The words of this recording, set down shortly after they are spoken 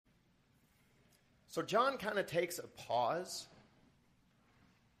So John kind of takes a pause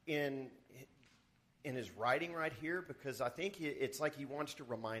in his writing right here because I think it's like he wants to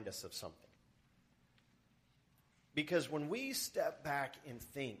remind us of something. Because when we step back and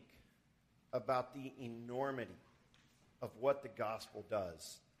think about the enormity of what the gospel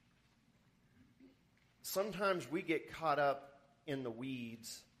does, sometimes we get caught up in the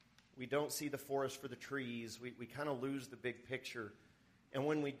weeds. We don't see the forest for the trees. We kind of lose the big picture. And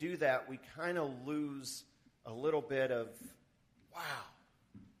when we do that, we kind of lose a little bit of, wow,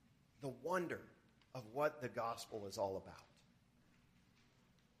 the wonder of what the gospel is all about.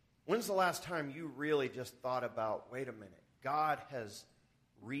 When's the last time you really just thought about, wait a minute, God has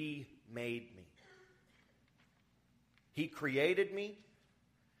remade me. He created me,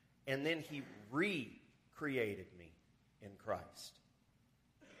 and then he recreated me in Christ.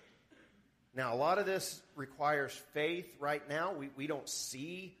 Now, a lot of this requires faith right now. We don't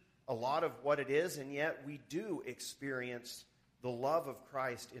see a lot of what it is, and yet we do experience the love of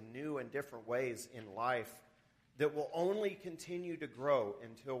Christ in new and different ways in life that will only continue to grow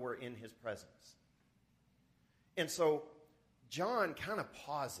until we're in his presence. And so John kind of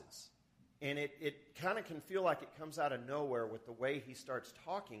pauses, and it kind of can feel like it comes out of nowhere with the way he starts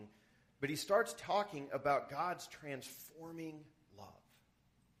talking, but he starts talking about God's transforming love.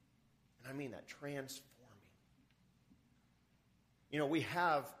 And I mean that, transforming. You know, we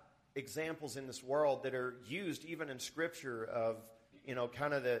have examples in this world that are used even in Scripture of, you know,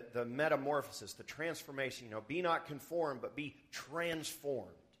 kind of the metamorphosis, the transformation. You know, be not conformed, but be transformed.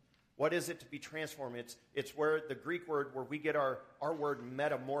 What is it to be transformed? It's where the Greek word where we get our word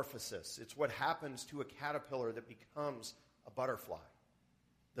metamorphosis. It's what happens to a caterpillar that becomes a butterfly.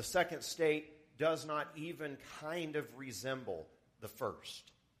 The second state does not even kind of resemble the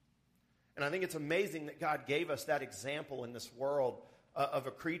first. And I think it's amazing that God gave us that example in this world of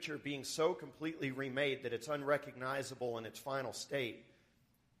a creature being so completely remade that it's unrecognizable in its final state,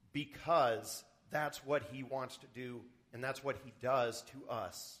 because that's what he wants to do, and that's what he does to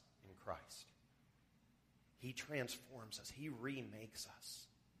us in Christ. He transforms us. He remakes us.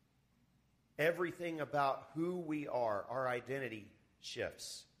 Everything about who we are, our identity,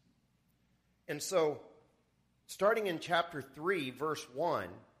 shifts. And so, starting in chapter 3, verse 1,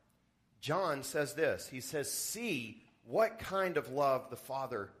 John says this. He says, "See what kind of love the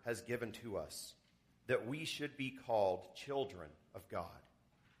Father has given to us, that we should be called children of God.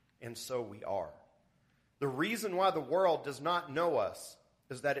 And so we are. The reason why the world does not know us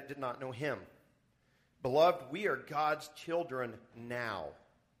is that it did not know him. Beloved, we are God's children now,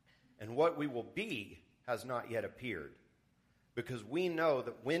 and what we will be has not yet appeared. Because we know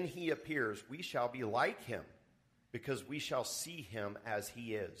that when he appears, we shall be like him, because we shall see him as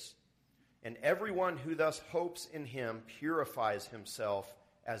he is. And everyone who thus hopes in him purifies himself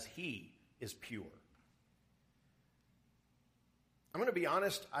as he is pure." I'm going to be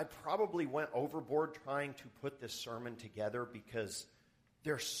honest, I probably went overboard trying to put this sermon together because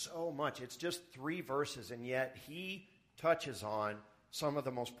there's so much. It's just 3 verses, and yet he touches on some of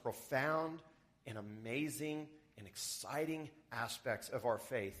the most profound and amazing and exciting aspects of our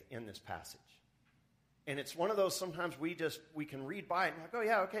faith in this passage. And it's one of those sometimes we can read by it and like, oh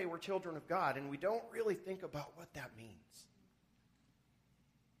yeah, okay, we're children of God, and we don't really think about what that means.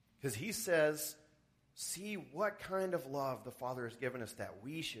 Because he says, see what kind of love the Father has given us that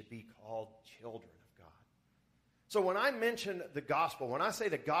we should be called children of God. So when I mention the gospel, when I say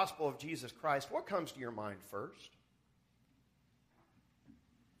the gospel of Jesus Christ, what comes to your mind first?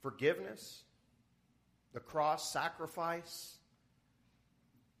 Forgiveness? The cross, sacrifice?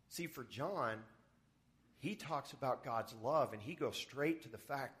 See, for John, he talks about God's love, and he goes straight to the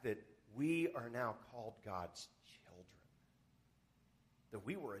fact that we are now called God's children. That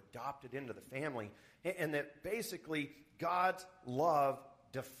we were adopted into the family, and that basically God's love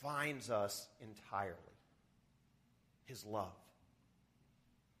defines us entirely. His love.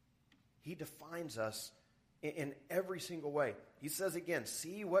 He defines us in every single way. He says again,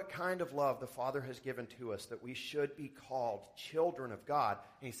 see what kind of love the Father has given to us, that we should be called children of God.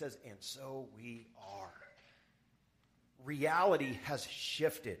 And he says, and so we are. Reality has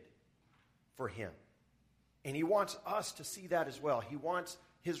shifted for him. And he wants us to see that as well. He wants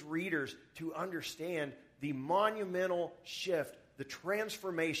his readers to understand the monumental shift, the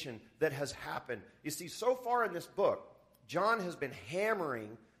transformation that has happened. You see, so far in this book, John has been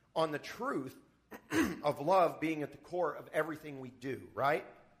hammering on the truth of love being at the core of everything we do, right?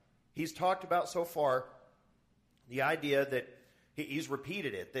 He's talked about so far the idea that he's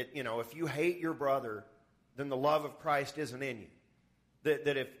repeated it, that, you know, if you hate your brother, then the love of Christ isn't in you.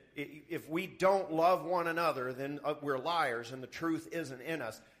 That if we don't love one another, then we're liars and the truth isn't in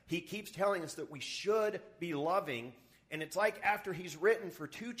us. he keeps telling us that we should be loving. And it's like after he's written for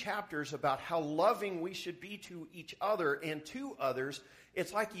 2 chapters about how loving we should be to each other and to others,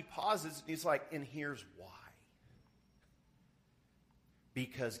 it's like he pauses and he's like, and here's why.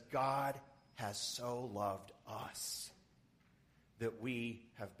 Because God has so loved us that we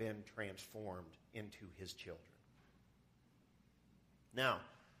have been transformed into his children. Now,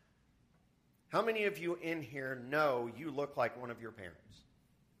 how many of you in here know you look like one of your parents?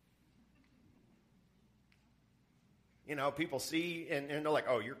 You know, people see and they're like,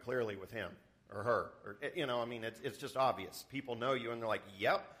 oh, you're clearly with him or her. Or, you know, I mean, it's just obvious. People know you and they're like,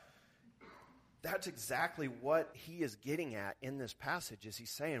 yep. That's exactly what he is getting at in this passage, is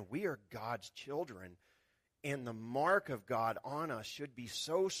he's saying we are God's children, and the mark of God on us should be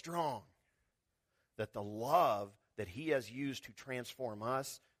so strong that the love that he has used to transform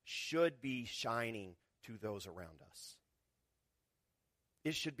us should be shining to those around us.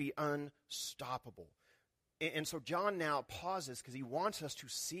 It should be unstoppable. And so John now pauses because he wants us to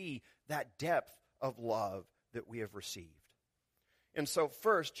see that depth of love that we have received. And so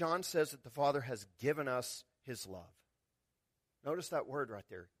first, John says that the Father has given us his love. Notice that word right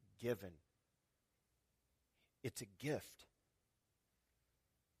there, given. It's a gift.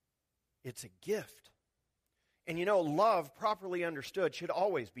 It's a gift. And you know, love, properly understood, should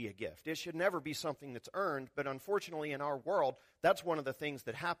always be a gift. It should never be something that's earned, but unfortunately in our world, that's one of the things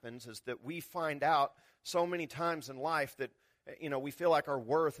that happens, is that we find out so many times in life that, you know, we feel like our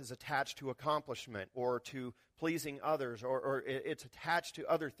worth is attached to accomplishment or to pleasing others, or it's attached to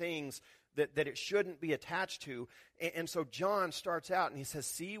other things that it shouldn't be attached to. And so John starts out and he says,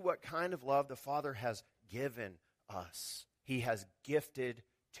 see what kind of love the Father has given us. He has gifted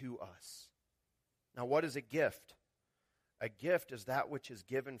to us. Now, what is a gift? A gift is that which is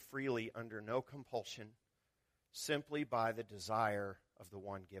given freely under no compulsion, simply by the desire of the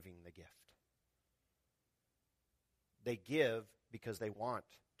one giving the gift. They give because they want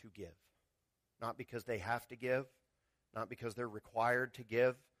to give. Not because they have to give, not because they're required to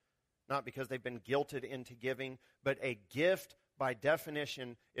give, not because they've been guilted into giving, but a gift, by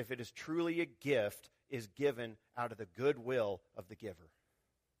definition, if it is truly a gift, is given out of the goodwill of the giver.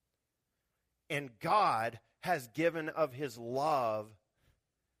 And God has given of his love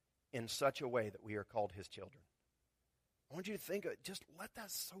in such a way that we are called his children. I want you to think, just let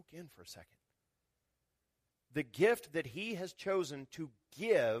that soak in for a second. The gift that he has chosen to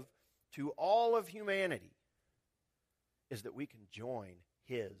give to all of humanity is that we can join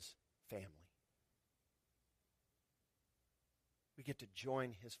his family. We get to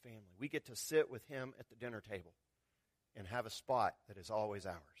join his family. We get to sit with him at the dinner table and have a spot that is always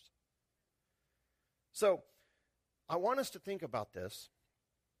ours. So, I want us to think about this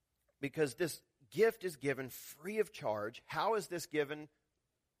because this gift is given free of charge. How is this given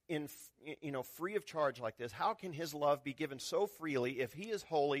in, free of charge like this? How can his love be given so freely if he is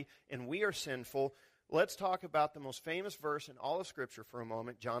holy and we are sinful? Let's talk about the most famous verse in all of Scripture for a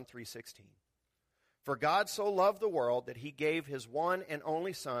moment, John 3:16. For God so loved the world that he gave his one and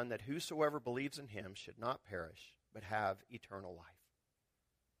only Son, that whosoever believes in him should not perish, but have eternal life.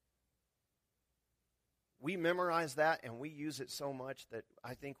 We memorize that and we use it so much that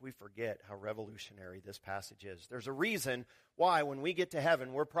I think we forget how revolutionary this passage is. There's a reason why when we get to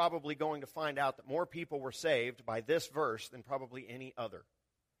heaven, we're probably going to find out that more people were saved by this verse than probably any other.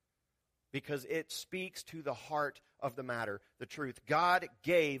 Because it speaks to the heart of the matter, the truth. God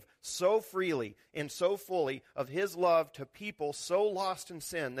gave so freely and so fully of his love to people so lost in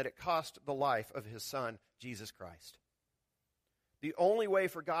sin that it cost the life of his Son, Jesus Christ. The only way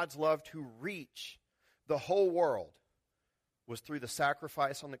for God's love to reach the whole world was through the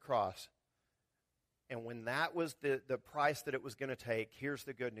sacrifice on the cross. And when that was the price that it was going to take, here's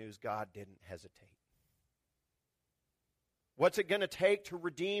the good news: God didn't hesitate. What's it going to take to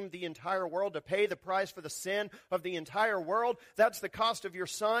redeem the entire world, to pay the price for the sin of the entire world? That's the cost of your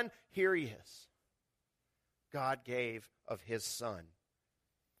Son. Here he is. God gave of his Son.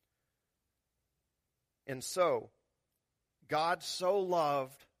 And so, God so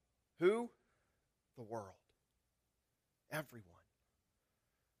loved who? The world. Everyone.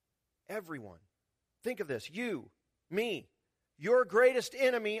 Everyone. Think of this. You, me, your greatest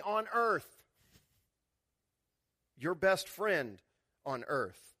enemy on earth. Your best friend on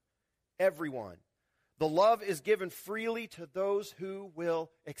earth. Everyone. The love is given freely to those who will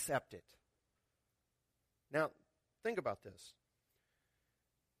accept it. Now, think about this.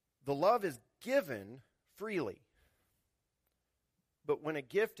 The love is given freely. But when a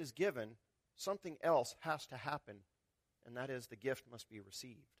gift is given, something else has to happen, and that is the gift must be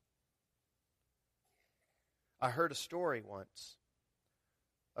received. I heard a story once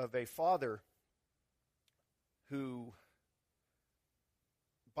of a father who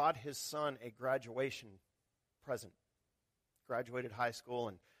bought his son a graduation present. Graduated high school,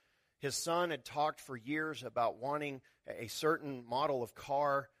 and his son had talked for years about wanting a certain model of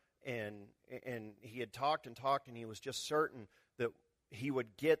car, and he had talked, and he was just certain that he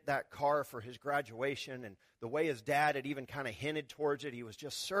would get that car for his graduation. And the way his dad had even kind of hinted towards it, he was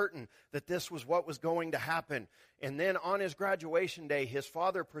just certain that this was what was going to happen. And then on his graduation day, his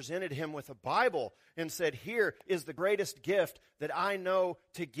father presented him with a Bible and said, "Here is the greatest gift that I know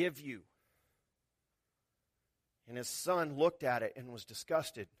to give you." And his son looked at it and was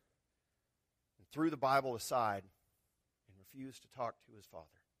disgusted and threw the Bible aside and refused to talk to his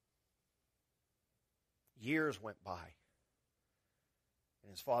father. Years went by,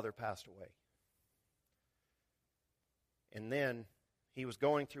 and his father passed away. And then he was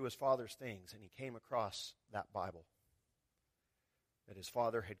going through his father's things, and he came across that Bible that his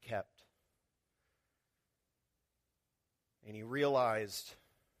father had kept. And he realized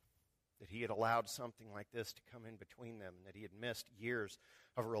that he had allowed something like this to come in between them, and that he had missed years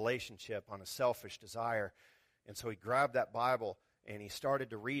of a relationship on a selfish desire. And so he grabbed that Bible, and he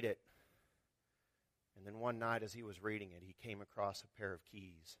started to read it. And then one night as he was reading it, he came across a pair of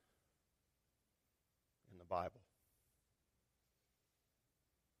keys in the Bible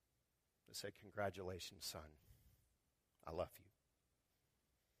that said, "Congratulations, son. I love you."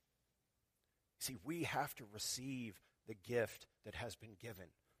 See, we have to receive the gift that has been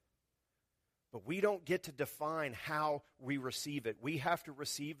given. But we don't get to define how we receive it. We have to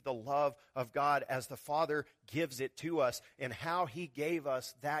receive the love of God as the Father gives it to us. And how He gave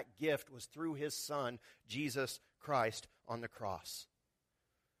us that gift was through His Son, Jesus Christ, on the cross.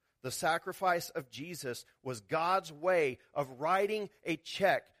 The sacrifice of Jesus was God's way of writing a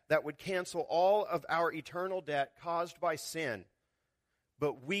check that would cancel all of our eternal debt caused by sin.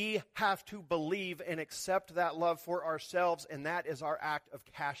 But we have to believe and accept that love for ourselves, and that is our act of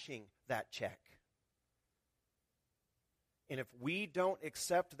cashing that check. And if we don't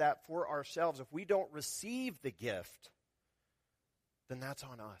accept that for ourselves, if we don't receive the gift, then that's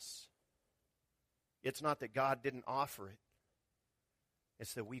on us. It's not that God didn't offer it.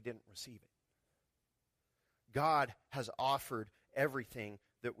 It's that we didn't receive it. God has offered everything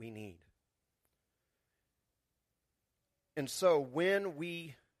that we need. And so when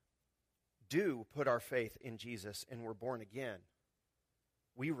we do put our faith in Jesus and we're born again,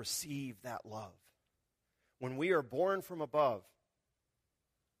 we receive that love. When we are born from above,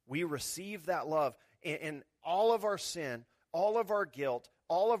 we receive that love. And all of our sin, all of our guilt,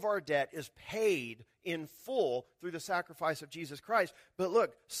 all of our debt is paid in full through the sacrifice of Jesus Christ. But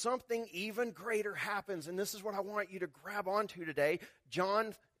look, something even greater happens, and this is what I want you to grab onto today.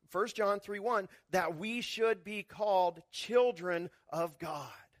 1 John 3:1, that we should be called children of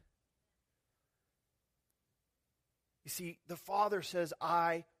God. You see, the Father says,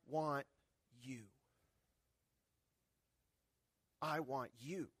 "I want you. I want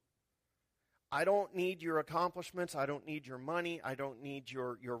you. I don't need your accomplishments. I don't need your money. I don't need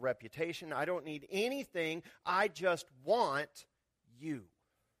your reputation. I don't need anything. I just want you.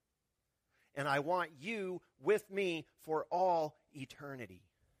 And I want you with me for all eternity.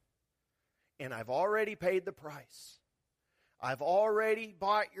 And I've already paid the price. I've already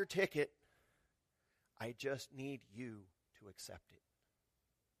bought your ticket. I just need you to accept it.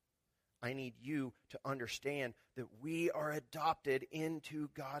 I need you to understand that we are adopted into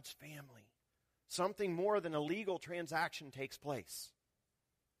God's family. Something more than a legal transaction takes place.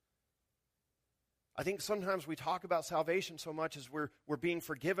 I think sometimes we talk about salvation so much as we're being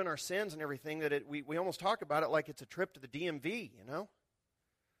forgiven our sins and everything that we almost talk about it like it's a trip to the DMV, you know?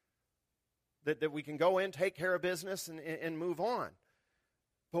 That we can go in, take care of business, and move on.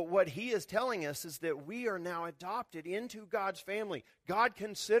 But what he is telling us is that we are now adopted into God's family. God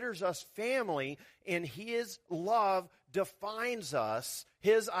considers us family, and his love defines us.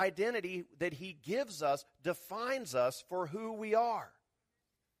 His identity that he gives us defines us for who we are.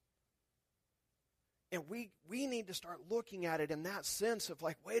 And we need to start looking at it in that sense of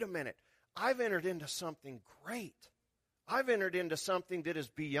like, wait a minute, I've entered into something great. I've entered into something that is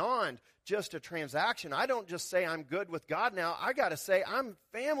beyond just a transaction. I don't just say I'm good with God now. I got to say I'm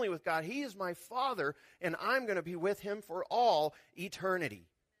family with God. He is my Father, and I'm going to be with him for all eternity.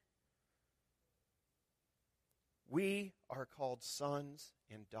 We are called sons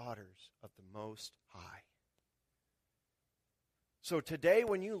and daughters of the Most High. So today,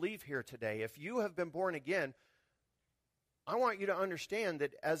 when you leave here today, if you have been born again, I want you to understand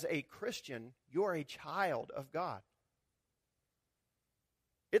that as a Christian, you're a child of God.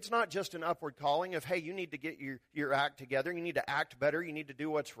 It's not just an upward calling of, hey, you need to get your act together. You need to act better. You need to do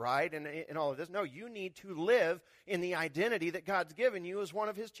what's right and all of this. No, you need to live in the identity that God's given you as one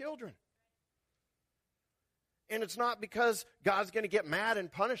of His children. And it's not because God's going to get mad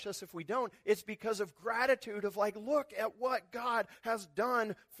and punish us if we don't. It's because of gratitude of like, look at what God has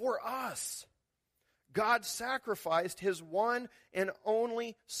done for us. God sacrificed His one and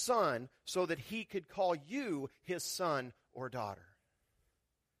only Son so that He could call you His son or daughter.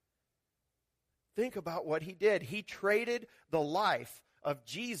 Think about what He did. He traded the life of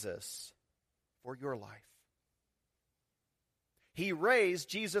Jesus for your life. He raised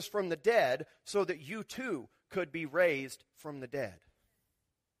Jesus from the dead so that you too could be raised from the dead.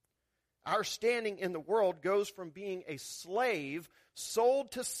 Our standing in the world goes from being a slave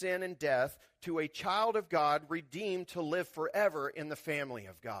sold to sin and death to a child of God redeemed to live forever in the family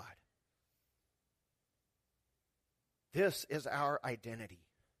of God. This is our identity.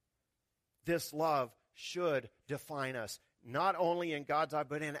 This love should define us, not only in God's eye,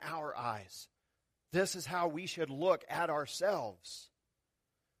 but in our eyes. This is how we should look at ourselves.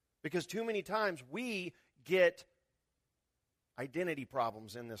 Because too many times we get identity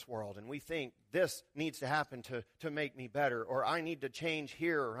problems in this world, and we think this needs to happen to make me better, or I need to change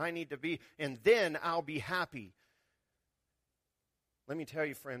here, or I need to be, and then I'll be happy. Let me tell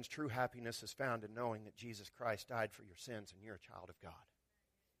you, friends, true happiness is found in knowing that Jesus Christ died for your sins and you're a child of God.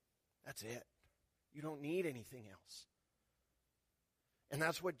 That's it. You don't need anything else. And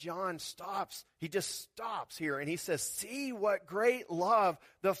that's what John stops. He just stops here and he says, see what great love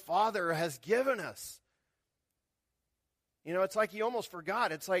the Father has given us. You know, it's like he almost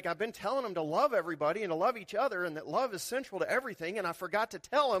forgot. It's like I've been telling him to love everybody and to love each other and that love is central to everything. And I forgot to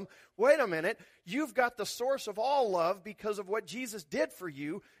tell him, wait a minute, you've got the source of all love because of what Jesus did for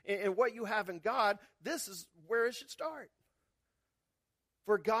you and what you have in God. This is where it should start.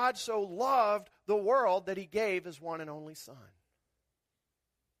 For God so loved the world that He gave His one and only Son.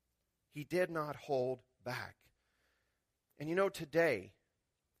 He did not hold back. And you know, today,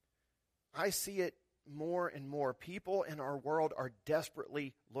 I see it more and more. People in our world are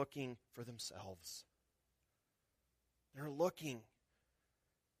desperately looking for themselves. They're looking.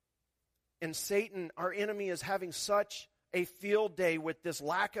 And Satan, our enemy, is having such a field day with this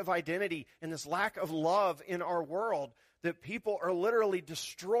lack of identity and this lack of love in our world that people are literally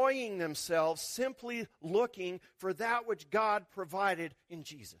destroying themselves simply looking for that which God provided in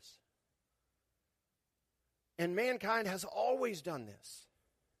Jesus. And mankind has always done this.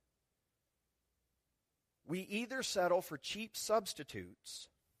 We either settle for cheap substitutes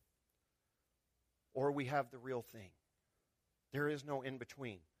or we have the real thing. There is no in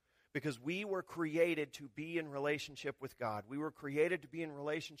between. Because we were created to be in relationship with God. We were created to be in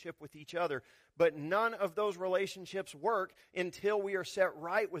relationship with each other. But none of those relationships work until we are set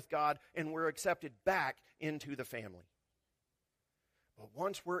right with God and we're accepted back into the family. But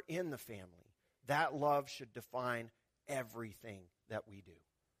once we're in the family, that love should define everything that we do.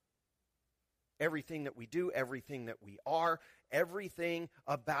 Everything that we do, everything that we are, everything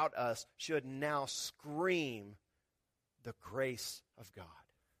about us should now scream the grace of God.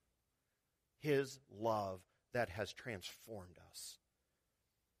 His love that has transformed us.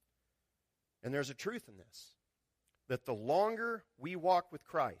 And there's a truth in this, that the longer we walk with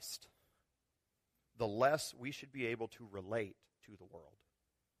Christ, the less we should be able to relate to the world.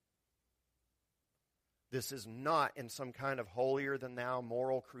 This is not in some kind of holier-than-thou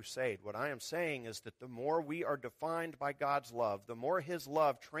moral crusade. What I am saying is that the more we are defined by God's love, the more His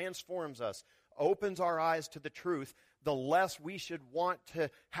love transforms us, opens our eyes to the truth, the less we should want to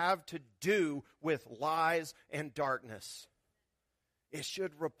have to do with lies and darkness. It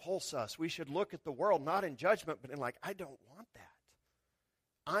should repulse us. We should look at the world not in judgment, but in like, I don't want that.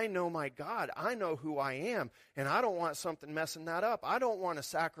 I know my God. I know who I am, and I don't want something messing that up. I don't want to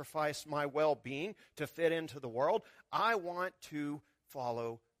sacrifice my well-being to fit into the world. I want to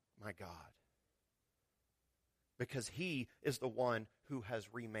follow my God because He is the one who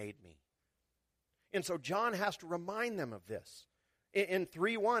has remade me. And so John has to remind them of this. In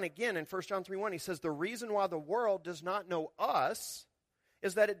 3:1, again, in 1 John 3:1, he says, the reason why the world does not know us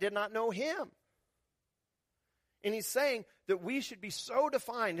is that it did not know Him. And he's saying that we should be so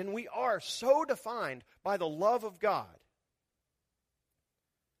defined, and we are so defined by the love of God,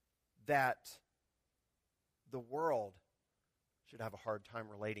 that the world should have a hard time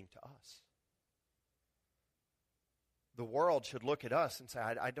relating to us. The world should look at us and say,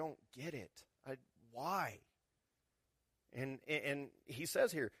 I don't get it. Why? And he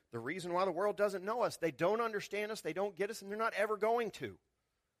says here, the reason why the world doesn't know us, they don't understand us, they don't get us, and they're not ever going to,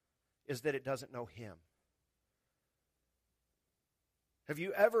 is that it doesn't know Him. Have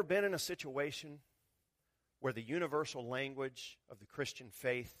you ever been in a situation where the universal language of the Christian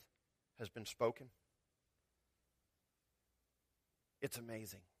faith has been spoken? It's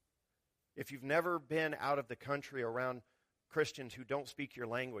amazing. If you've never been out of the country around Christians who don't speak your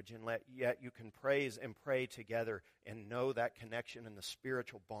language, and yet you can praise and pray together and know that connection and the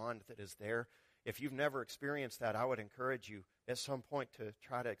spiritual bond that is there, if you've never experienced that, I would encourage you at some point to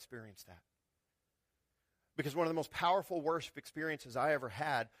try to experience that. Because one of the most powerful worship experiences I ever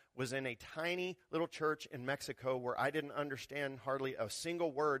had was in a tiny little church in Mexico where I didn't understand hardly a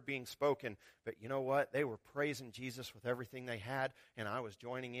single word being spoken. But you know what? They were praising Jesus with everything they had, and I was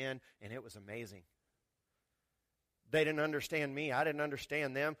joining in, and it was amazing. They didn't understand me. I didn't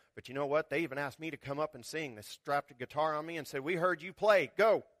understand them. But you know what? They even asked me to come up and sing. They strapped a guitar on me and said, "We heard you play.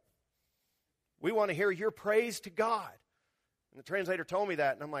 Go. We want to hear your praise to God." And the translator told me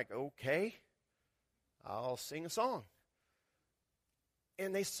that, and I'm like, okay. I'll sing a song.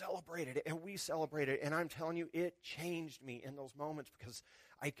 And they celebrated it, and we celebrated it. And I'm telling you, it changed me in those moments because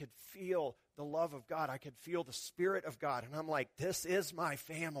I could feel the love of God. I could feel the Spirit of God. And I'm like, this is my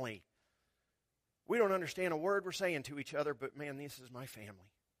family. We don't understand a word we're saying to each other, but man, this is my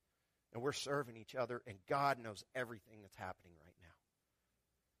family. And we're serving each other, and God knows everything that's happening right now.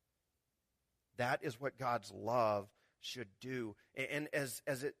 That is what God's love should do. And as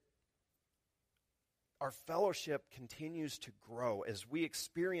our fellowship continues to grow, as we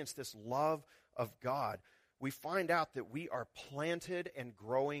experience this love of God, we find out that we are planted and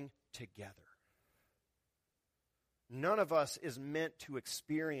growing together. None of us is meant to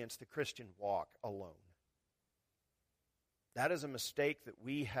experience the Christian walk alone. That is a mistake that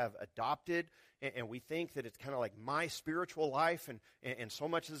we have adopted, and we think that it's kind of like my spiritual life, and so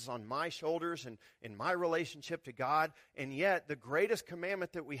much is on my shoulders and in my relationship to God. And yet, the greatest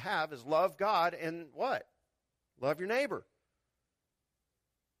commandment that we have is love God and what? Love your neighbor.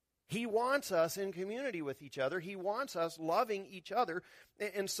 He wants us in community with each other. He wants us loving each other.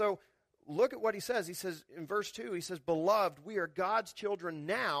 And so, look at what he says. He says in verse 2, he says, "Beloved, we are God's children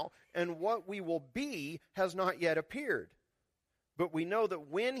now, and what we will be has not yet appeared. But we know that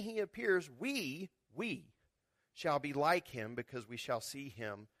when he appears, we shall be like him, because we shall see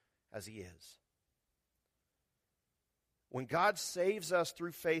him as he is." When God saves us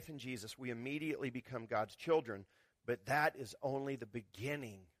through faith in Jesus, we immediately become God's children, but that is only the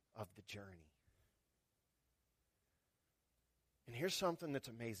beginning of the journey. And here's something that's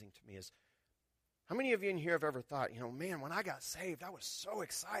amazing to me is, how many of you in here have ever thought, man, when I got saved, I was so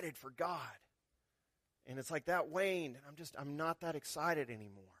excited for God. And it's like that waned, and I'm not that excited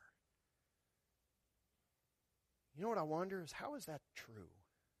anymore. You know what I wonder is, how is that true?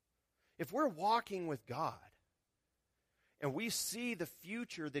 If we're walking with God, and we see the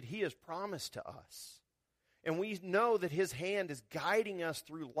future that he has promised to us, and we know that his hand is guiding us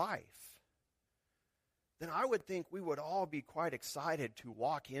through life, then I would think we would all be quite excited to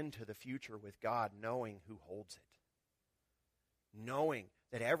walk into the future with God, knowing who holds it. Knowing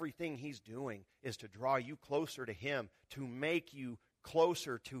that everything he's doing is to draw you closer to him, to make you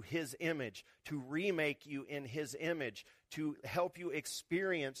closer to his image, to remake you in his image, to help you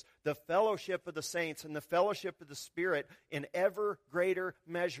experience the fellowship of the saints and the fellowship of the Spirit in ever greater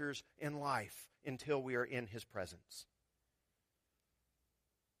measures in life until we are in his presence.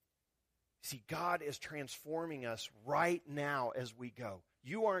 See, God is transforming us right now as we go.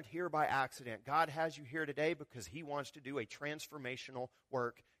 You aren't here by accident. God has you here today because he wants to do a transformational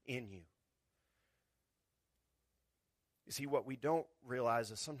work in you. You see, what we don't realize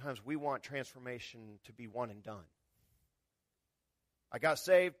is sometimes we want transformation to be one and done. I got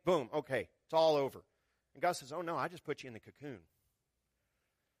saved, boom, okay, it's all over. And God says, oh no, I just put you in the cocoon.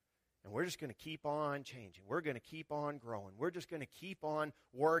 And we're just going to keep on changing. We're going to keep on growing. We're just going to keep on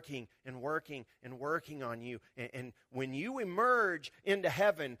working and working and working on you. And when you emerge into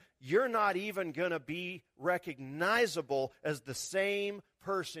heaven, you're not even going to be recognizable as the same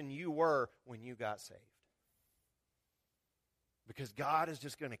person you were when you got saved. Because God is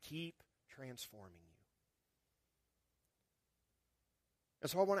just going to keep transforming you.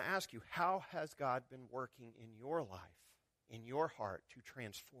 And so I want to ask you, how has God been working in your life, in your heart, to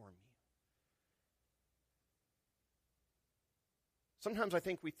transform you? Sometimes I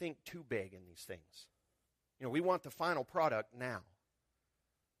think we think too big in these things. We want the final product now.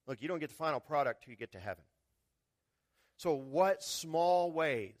 Look, you don't get the final product till you get to heaven. So what small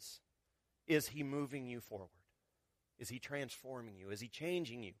ways is he moving you forward? Is he transforming you? Is he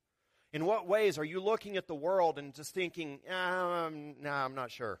changing you? In what ways are you looking at the world and just thinking, I'm not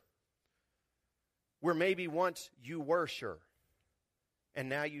sure? Where maybe once you were sure, and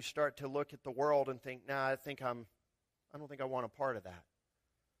now you start to look at the world and think, I don't think I want a part of that.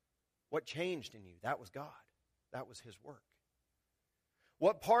 What changed in you? That was God. That was His work.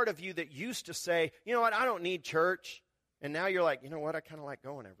 What part of you that used to say, you know what, I don't need church, and now you're like, you know what, I kind of like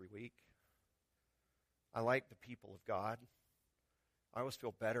going every week. I like the people of God. I always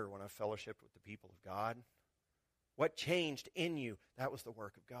feel better when I fellowshiped with the people of God. What changed in you? That was the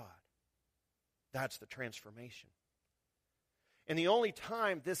work of God. That's the transformation. And the only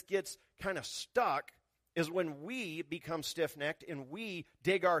time this gets kind of stuck is when we become stiff-necked and we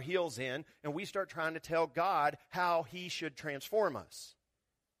dig our heels in and we start trying to tell God how He should transform us.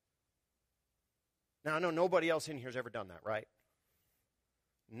 Now, I know nobody else in here has ever done that, right?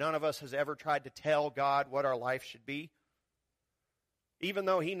 None of us has ever tried to tell God what our life should be. Even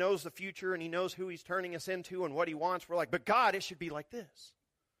though He knows the future and He knows who He's turning us into and what He wants, we're like, but God, it should be like this.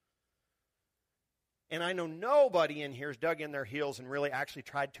 And I know nobody in here has dug in their heels and really actually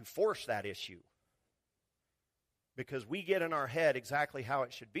tried to force that issue. Because we get in our head exactly how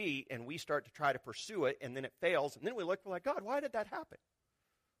it should be, and we start to try to pursue it, and then it fails, and then we look, we're like, God, why did that happen?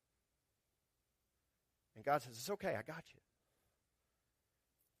 And God says, it's okay, I got you.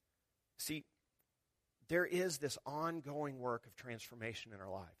 See, there is this ongoing work of transformation in our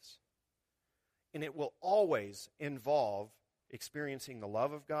lives. And it will always involve experiencing the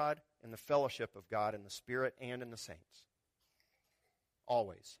love of God and the fellowship of God in the Spirit and in the saints.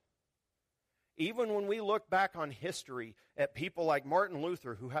 Always. Even when we look back on history at people like Martin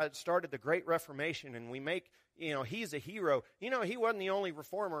Luther, who had started the Great Reformation, and we make, he's a hero. He wasn't the only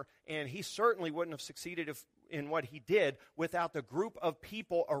reformer, and he certainly wouldn't have succeeded in what he did without the group of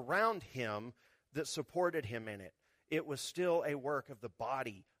people around him that supported him in it. It was still a work of the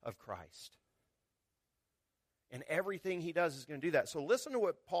body of Christ. And everything he does is going to do that. So listen to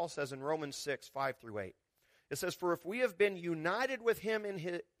what Paul says in Romans 6, 5 through 8. It says, for if we have been united with Him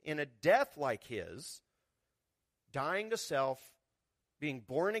in a death like His, dying to self, being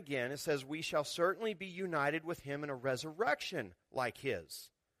born again, it says, we shall certainly be united with Him in a resurrection like His.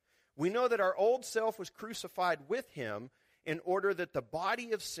 We know that our old self was crucified with Him in order that the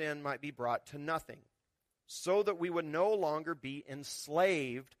body of sin might be brought to nothing, so that we would no longer be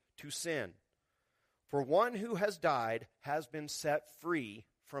enslaved to sin. For one who has died has been set free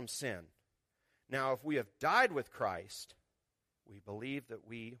from sin. Now, if we have died with Christ, we believe that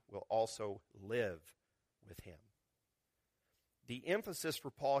we will also live with Him. The emphasis for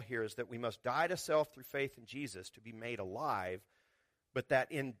Paul here is that we must die to self through faith in Jesus to be made alive, but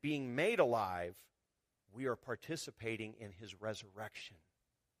that in being made alive, we are participating in His resurrection.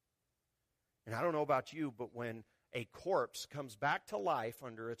 And I don't know about you, but when a corpse comes back to life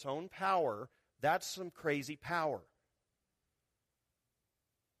under its own power, that's some crazy power.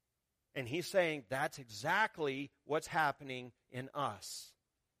 And he's saying that's exactly what's happening in us.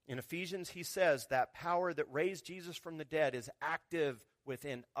 In Ephesians, he says that power that raised Jesus from the dead is active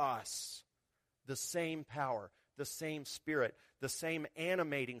within us. The same power, the same Spirit, the same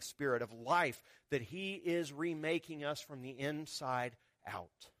animating Spirit of life that He is remaking us from the inside out.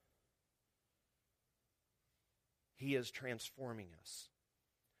 He is transforming us.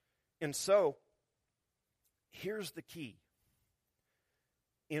 And so, here's the key.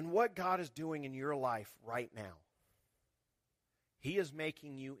 In what God is doing in your life right now, He is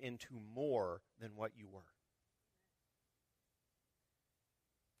making you into more than what you were.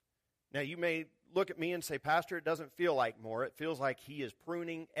 Now, you may look at me and say, Pastor, it doesn't feel like more. It feels like He is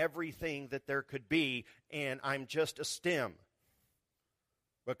pruning everything that there could be, and I'm just a stem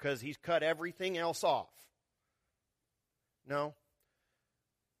because He's cut everything else off. No.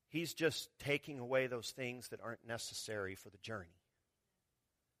 He's just taking away those things that aren't necessary for the journey.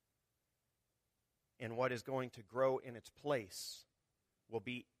 And what is going to grow in its place will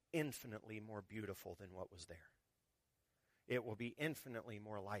be infinitely more beautiful than what was there. It will be infinitely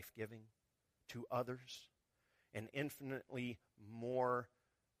more life-giving to others and infinitely more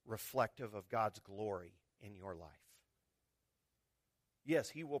reflective of God's glory in your life. Yes,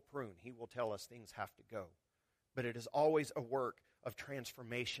 He will prune. He will tell us things have to go. But it is always a work of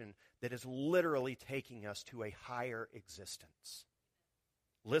transformation that is literally taking us to a higher existence.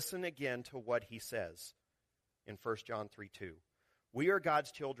 Listen again to what he says in 1 John 3:2. We are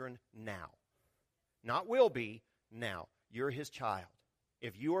God's children now. Not will be, now. You're His child.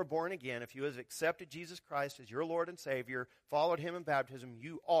 If you are born again, if you have accepted Jesus Christ as your Lord and Savior, followed Him in baptism,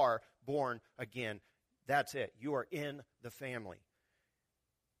 you are born again. That's it. You are in the family.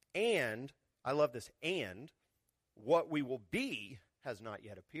 And, I love this, and what we will be has not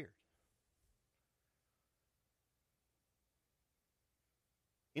yet appeared.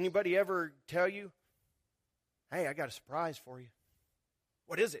 Anybody ever tell you, hey, I got a surprise for you?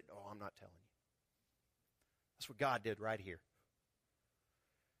 What is it? Oh, I'm not telling you. That's what God did right here.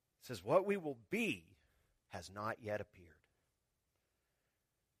 It says, what we will be has not yet appeared.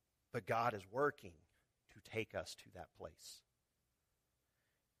 But God is working to take us to that place.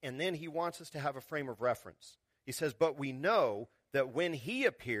 And then he wants us to have a frame of reference. He says, but we know that when he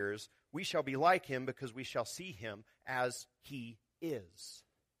appears, we shall be like him because we shall see him as he is.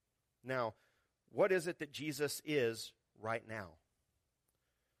 Now, what is it that Jesus is right now?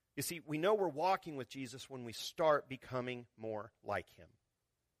 You see, we know we're walking with Jesus when we start becoming more like him.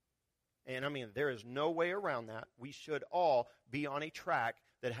 And I mean, there is no way around that. We should all be on a track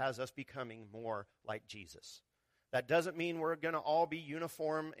that has us becoming more like Jesus. That doesn't mean we're going to all be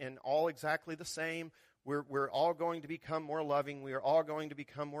uniform and all exactly the same. We're all going to become more loving. We are all going to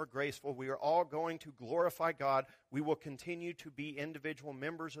become more graceful. We are all going to glorify God. We will continue to be individual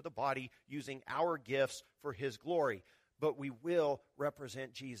members of the body using our gifts for his glory. But we will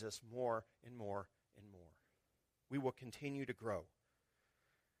represent Jesus more and more and more. We will continue to grow.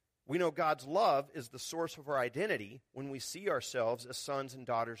 We know God's love is the source of our identity when we see ourselves as sons and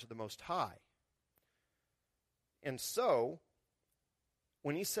daughters of the Most High. And so,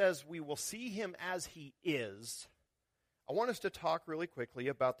 when he says we will see him as he is, I want us to talk really quickly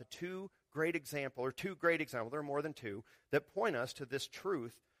about the two great examples, there are more than two, that point us to this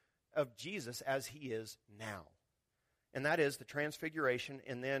truth of Jesus as he is now. And that is the transfiguration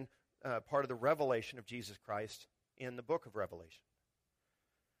and then part of the revelation of Jesus Christ in the book of Revelation.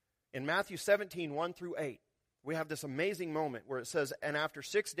 In Matthew 17, 1 through 8, we have this amazing moment where it says, and after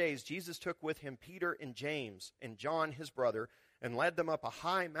 6 days, Jesus took with him Peter and James and John, his brother, and led them up a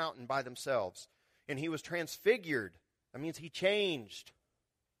high mountain by themselves. And he was transfigured. That means he changed.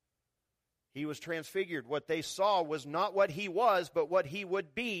 He was transfigured. What they saw was not what he was, but what he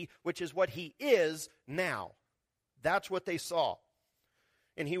would be, which is what he is now. That's what they saw.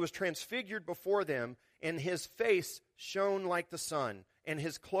 And he was transfigured before them, and his face shone like the sun, and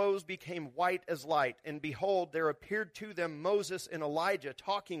his clothes became white as light. And behold, there appeared to them Moses and Elijah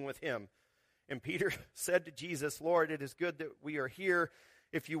talking with him. And Peter said to Jesus, Lord, it is good that we are here.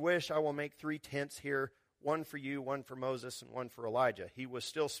 If you wish, I will make 3 tents here, one for you, one for Moses, and one for Elijah. He was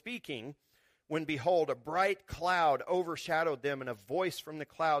still speaking when, behold, a bright cloud overshadowed them, and a voice from the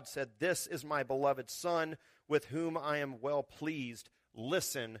cloud said, This is my beloved Son, with whom I am well pleased.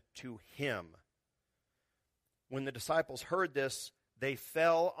 Listen to him. When the disciples heard this, they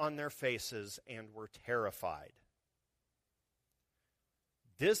fell on their faces and were terrified.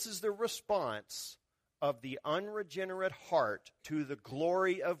 This is the response of the unregenerate heart to the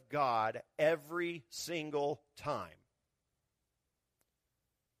glory of God every single time.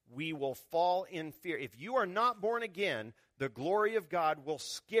 We will fall in fear. If you are not born again, the glory of God will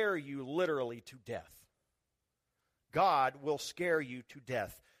scare you literally to death. God will scare you to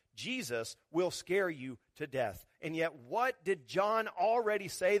death. Jesus will scare you to death. And yet, what did John already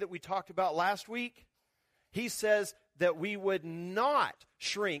say that we talked about last week? He says that we would not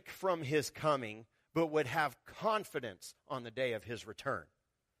shrink from his coming, but would have confidence on the day of his return.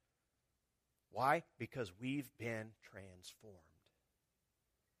 Why? Because we've been transformed.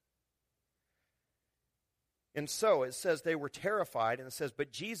 And so it says they were terrified, and it says,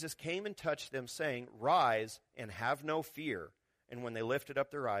 but Jesus came and touched them, saying, Rise and have no fear. And when they lifted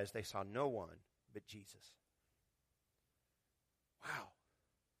up their eyes, they saw no one but Jesus. Wow.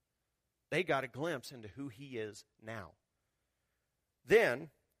 They got a glimpse into who he is now. Then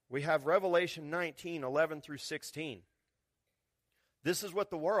we have Revelation 19, 11 through 16. This is what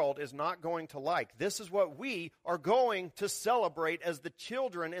the world is not going to like. This is what we are going to celebrate as the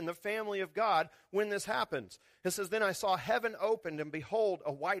children in the family of God when this happens. It says, Then I saw heaven opened, and behold,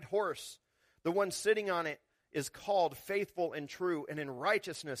 a white horse. The one sitting on it is called Faithful and True, and in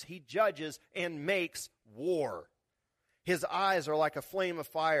righteousness he judges and makes war. His eyes are like a flame of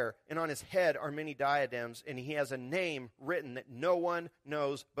fire, and on his head are many diadems, and he has a name written that no one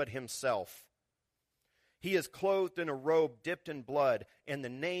knows but himself. He is clothed in a robe dipped in blood, and the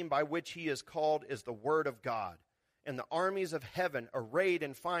name by which he is called is the Word of God. And the armies of heaven, arrayed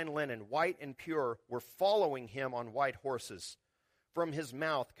in fine linen, white and pure, were following him on white horses. From his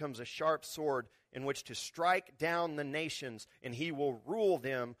mouth comes a sharp sword in which to strike down the nations, and he will rule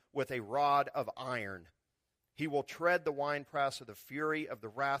them with a rod of iron. He will tread the winepress of the fury of the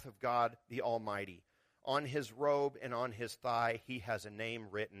wrath of God the Almighty. On his robe and on his thigh he has a name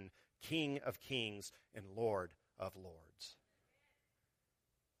written, King of Kings and Lord of Lords.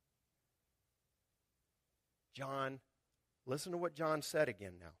 John, listen to what John said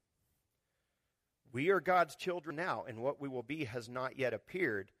again now. We are God's children now, and what we will be has not yet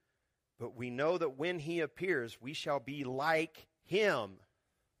appeared, but we know that when he appears, we shall be like him.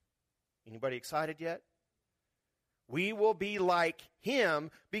 Anybody excited yet? We will be like him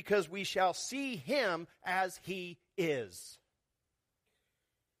because we shall see him as he is.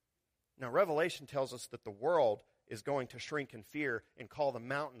 Now, Revelation tells us that the world is going to shrink in fear and call the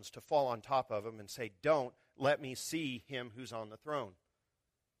mountains to fall on top of him and say, don't let me see him who's on the throne.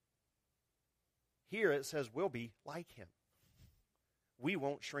 Here it says we'll be like him. We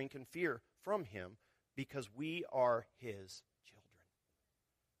won't shrink in fear from him because we are his children.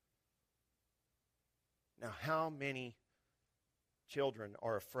 Now, how many children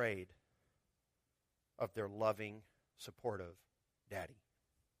are afraid of their loving, supportive daddy?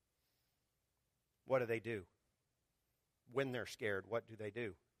 What do? When they're scared, what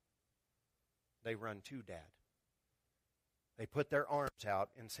do? They run to dad. They put their arms out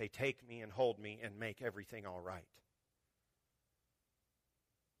and say, take me and hold me and make everything all right.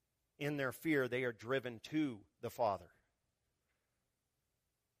 In their fear, they are driven to the Father.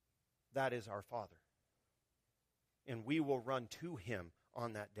 That is our Father. And we will run to him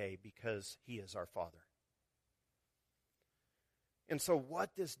on that day because he is our Father. And so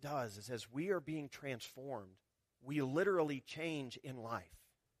what this does is as we are being transformed, we literally change in life.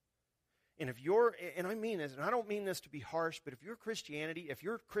 And if you're, and I mean this, and I don't mean this to be harsh, but if your Christianity, if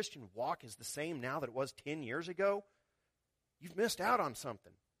your Christian walk is the same now that it was 10 years ago, you've missed out on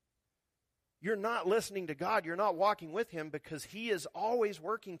something. You're not listening to God. You're not walking with him because he is always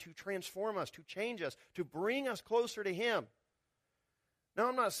working to transform us, to change us, to bring us closer to him. Now,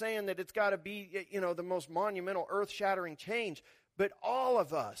 I'm not saying that it's got to be, the most monumental, earth-shattering change, but all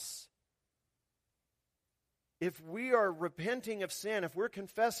of us, if we are repenting of sin, if we're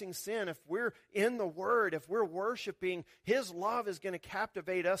confessing sin, if we're in the Word, if we're worshiping, his love is going to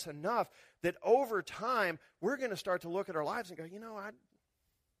captivate us enough that over time, we're going to start to look at our lives and go, I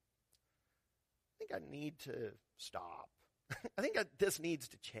think I need to stop. I think this needs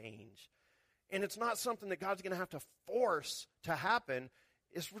to change. And it's not something that God's going to have to force to happen.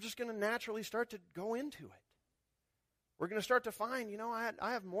 We're just going to naturally start to go into it. We're going to start to find,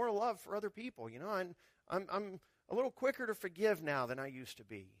 I have more love for other people. I'm a little quicker to forgive now than I used to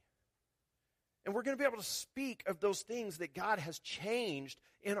be. And we're going to be able to speak of those things that God has changed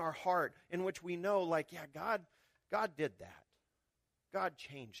in our heart, in which we know, God did that. God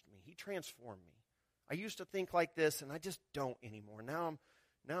changed me. He transformed me. I used to think like this, and I just don't anymore. Now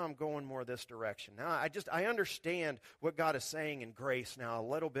I'm going more this direction. Now I understand what God is saying in grace now a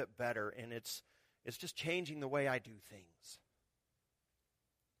little bit better, and it's just changing the way I do things.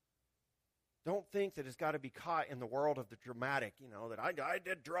 Don't think that it's got to be caught in the world of the dramatic, that I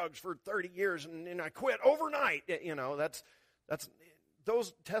did drugs for 30 years and I quit overnight. That's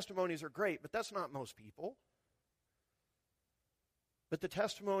those testimonies are great, but that's not most people. But the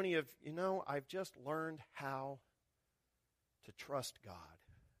testimony of, I've just learned how to trust God.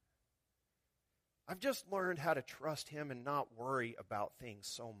 I've just learned how to trust him and not worry about things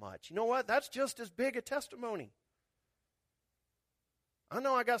so much. You know what? That's just as big a testimony. I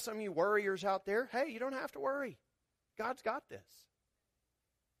know I got some of you worriers out there. Hey, you don't have to worry. God's got this.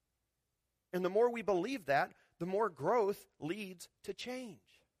 And the more we believe that, the more growth leads to change.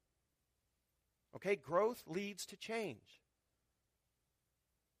 Okay, growth leads to change.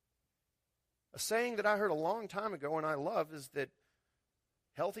 A saying that I heard a long time ago and I love is that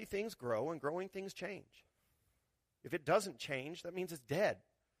healthy things grow and growing things change. If it doesn't change, that means it's dead.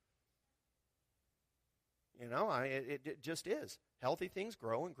 It just is. Healthy things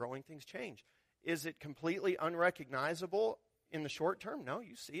grow and growing things change. Is it completely unrecognizable in the short term? No,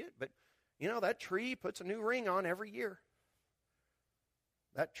 you see it. But, that tree puts a new ring on every year.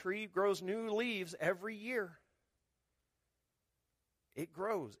 That tree grows new leaves every year. It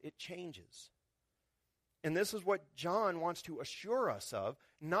grows. It changes. And this is what John wants to assure us of,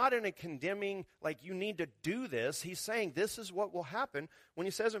 not in a condemning, you need to do this. He's saying this is what will happen when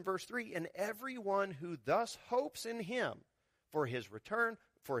he says in verse 3, and everyone who thus hopes in him for his return,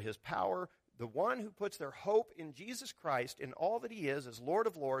 for his power, the one who puts their hope in Jesus Christ in all that he is as Lord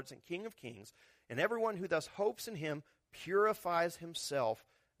of lords and King of kings, and everyone who thus hopes in him purifies himself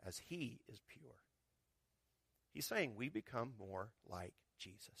as he is pure. He's saying we become more like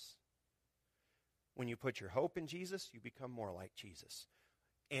Jesus. When you put your hope in Jesus, you become more like Jesus.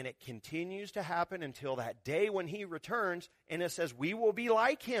 And it continues to happen until that day when he returns, and it says we will be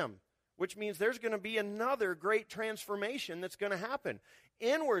like him, which means there's going to be another great transformation that's going to happen.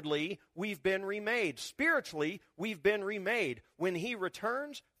 Inwardly, we've been remade. Spiritually, we've been remade. When he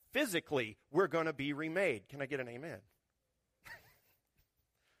returns, physically, we're going to be remade. Can I get an amen?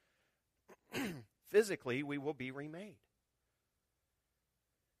 Physically, we will be remade.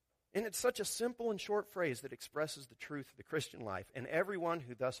 And it's such a simple and short phrase that expresses the truth of the Christian life. And everyone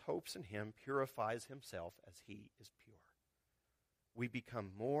who thus hopes in him purifies himself as he is pure. We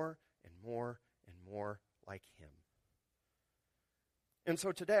become more and more and more like him. And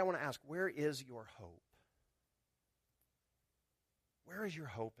so today I want to ask, where is your hope? Where is your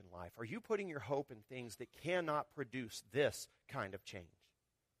hope in life? Are you putting your hope in things that cannot produce this kind of change?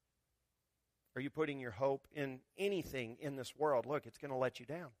 Are you putting your hope in anything in this world? Look, it's going to let you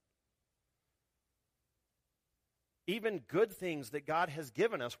down. Even good things that God has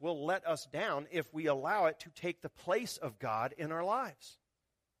given us will let us down if we allow it to take the place of God in our lives.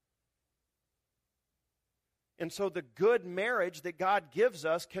 And so the good marriage that God gives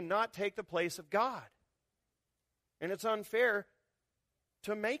us cannot take the place of God. And it's unfair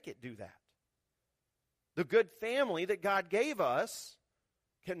to make it do that. The good family that God gave us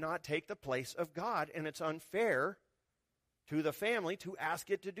cannot take the place of God, and it's unfair to the family to ask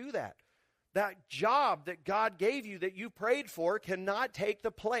it to do that. That job that God gave you that you prayed for cannot take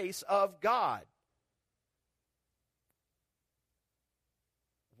the place of God.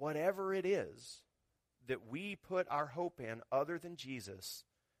 Whatever it is that we put our hope in other than Jesus,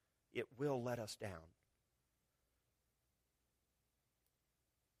 it will let us down.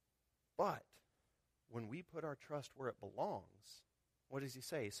 But when we put our trust where it belongs, what does he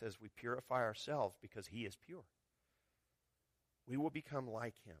say? He says we purify ourselves because he is pure. We will become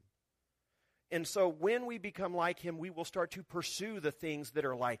like him. And so when we become like him, we will start to pursue the things that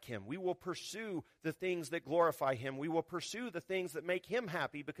are like him. We will pursue the things that glorify him. We will pursue the things that make him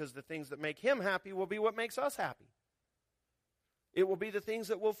happy, because the things that make him happy will be what makes us happy. It will be the things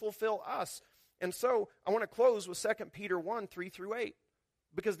that will fulfill us. And so I want to close with 2 Peter 1, 3 through 8,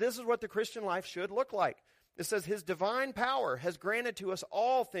 because this is what the Christian life should look like. It says, his divine power has granted to us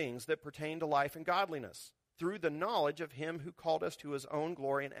all things that pertain to life and godliness, through the knowledge of him who called us to his own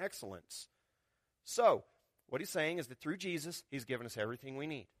glory and excellence. So, what he's saying is that through Jesus, he's given us everything we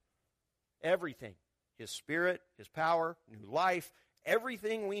need. Everything. His Spirit, his power, new life,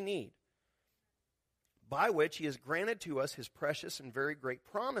 everything we need. By which he has granted to us his precious and very great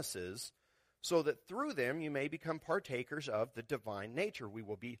promises, so that through them you may become partakers of the divine nature. We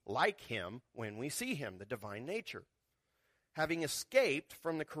will be like him when we see him, the divine nature. Having escaped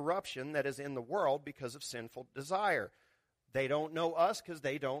from the corruption that is in the world because of sinful desire. They don't know us because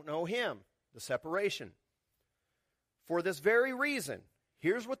they don't know him. The separation. For this very reason,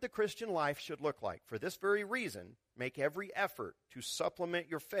 here's what the Christian life should look like. For this very reason, make every effort to supplement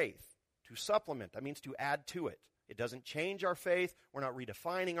your faith. To supplement, that means to add to it. It doesn't change our faith. We're not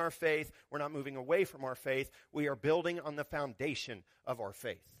redefining our faith. We're not moving away from our faith. We are building on the foundation of our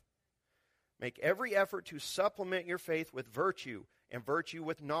faith. Make every effort to supplement your faith with virtue, and virtue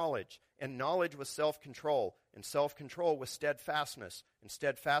with knowledge, and knowledge with self-control, and self-control with steadfastness, and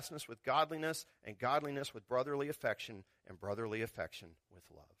steadfastness with godliness, and godliness with brotherly affection, and brotherly affection with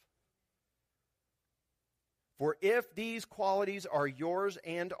love. For if these qualities are yours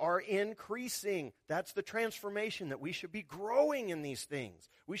and are increasing, that's the transformation, that we should be growing in these things.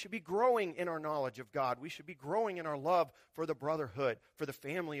 We should be growing in our knowledge of God. We should be growing in our love for the brotherhood, for the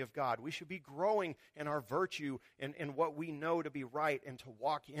family of God. We should be growing in our virtue and what we know to be right and to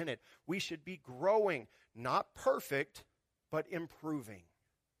walk in it. We should be growing, not perfect, but improving.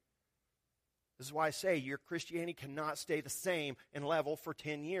 This is why I say your Christianity cannot stay the same in level for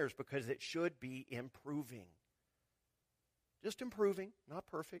 10 years, because it should be improving. Just improving, not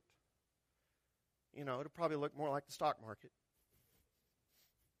perfect. You know, it'll probably look more like the stock market.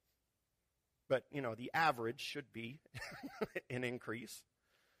 But, you know, the average should be an increase.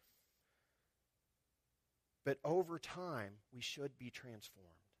 But over time, we should be transformed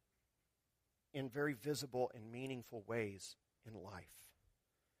in very visible and meaningful ways in life.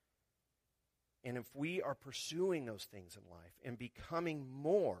 And if we are pursuing those things in life and becoming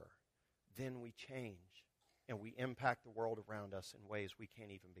more, then we change. And we impact the world around us in ways we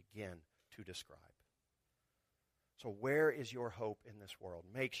can't even begin to describe. So where is your hope in this world?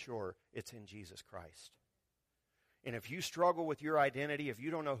 Make sure it's in Jesus Christ. And if you struggle with your identity, if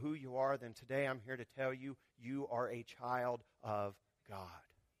you don't know who you are, then today I'm here to tell you, you are a child of God.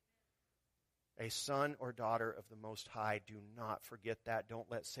 A son or daughter of the Most High. Do not forget that.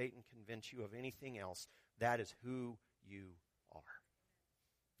 Don't let Satan convince you of anything else. That is who you are.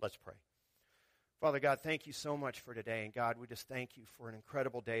 Let's pray. Father God, thank you so much for today. And God, we just thank you for an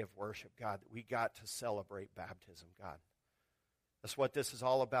incredible day of worship, God, that we got to celebrate baptism, God. That's what this is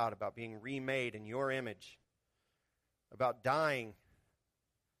all about being remade in your image, about dying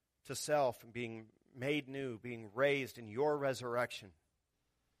to self and being made new, being raised in your resurrection.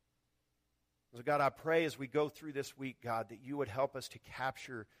 So God, I pray as we go through this week, God, that you would help us to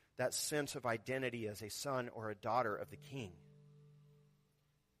capture that sense of identity as a son or a daughter of the King.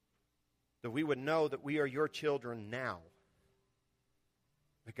 That we would know that we are your children now.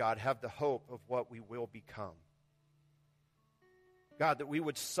 But God, have the hope of what we will become. God, that we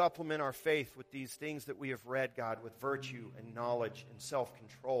would supplement our faith with these things that we have read, God, with virtue and knowledge and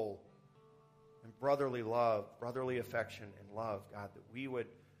self-control and brotherly love, brotherly affection and love, God, that we would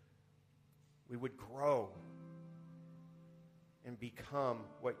grow and become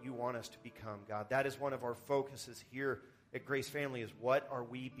what you want us to become, God. That is one of our focuses here at Grace Family, is what are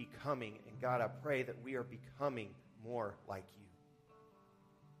we becoming? And God, I pray that we are becoming more like you.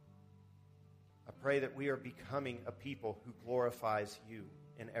 I pray that we are becoming a people who glorifies you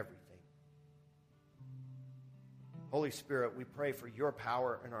in everything. Holy Spirit, we pray for your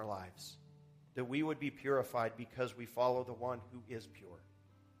power in our lives, that we would be purified because we follow the one who is pure.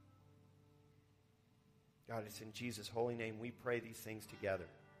 God, it's in Jesus' holy name we pray these things together.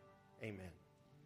 Amen.